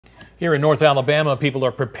Here in North Alabama, people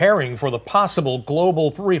are preparing for the possible global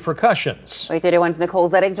repercussions. WAAY 31's Nicole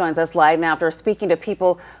Zedek joins us live now after speaking to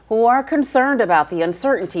people who are concerned about the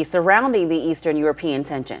uncertainty surrounding the Eastern European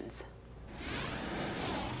tensions.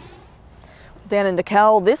 Dan and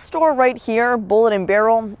Nicole, this store right here, Bullet and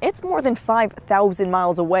Barrel, it's more than 5,000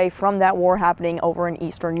 miles away from that war happening over in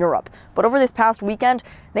Eastern Europe. But over this past weekend,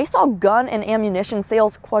 they saw gun and ammunition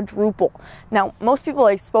sales quadruple. Now, most people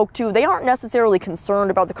I spoke to, they aren't necessarily concerned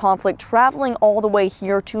about the conflict traveling all the way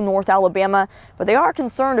here to North Alabama, but they are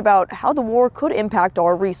concerned about how the war could impact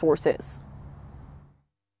our resources.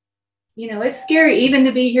 You know, it's scary even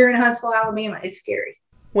to be here in Huntsville, Alabama. It's scary.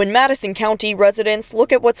 When Madison County residents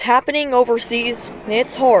look at what's happening overseas,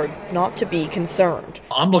 it's hard not to be concerned.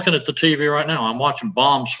 I'm looking at the TV right now. I'm watching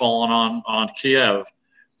bombs falling on Kiev.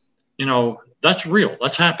 You know, that's real.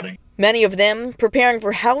 That's happening. Many of them preparing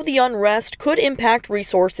for how the unrest could impact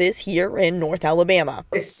resources here in North Alabama.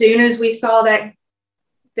 As soon as we saw that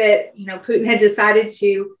Putin had decided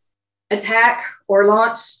to attack or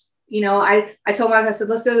launch, I told Mike, I said,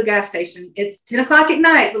 let's go to the gas station. It's 10 o'clock at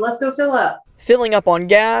night, but let's go fill up. Filling up on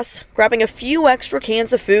gas, grabbing a few extra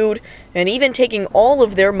cans of food, and even taking all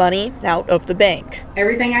of their money out of the bank.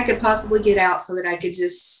 Everything I could possibly get out so that I could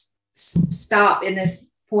just stop in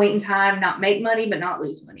this point in time, not make money, but not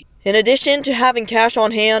lose money. In addition to having cash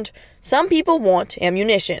on hand, some people want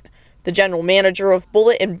ammunition. The general manager of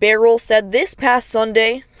Bullet and Barrel said this past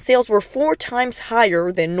Sunday, sales were 4 times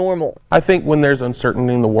higher than normal. I think when there's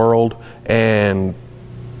uncertainty in the world and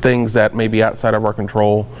things that may be outside of our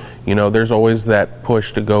control, there's always that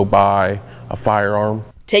push to go buy a firearm.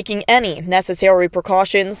 Taking any necessary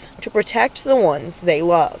precautions to protect the ones they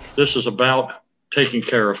love. This is about taking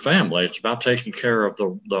care of family. It's about taking care of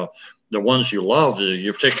the ones you love.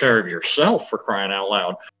 You take care of yourself, for crying out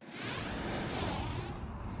loud.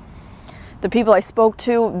 The people I spoke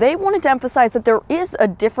to, they wanted to emphasize that there is a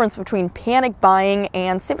difference between panic buying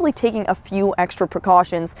and simply taking a few extra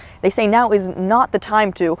precautions. They say now is not the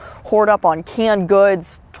time to hoard up on canned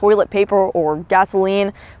goods, toilet paper, or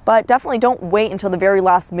gasoline, but definitely don't wait until the very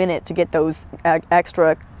last minute to get those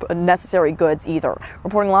extra necessary goods either.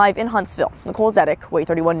 Reporting live in Huntsville, Nicole Zedek, WAAY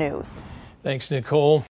 31 News. Thanks, Nicole.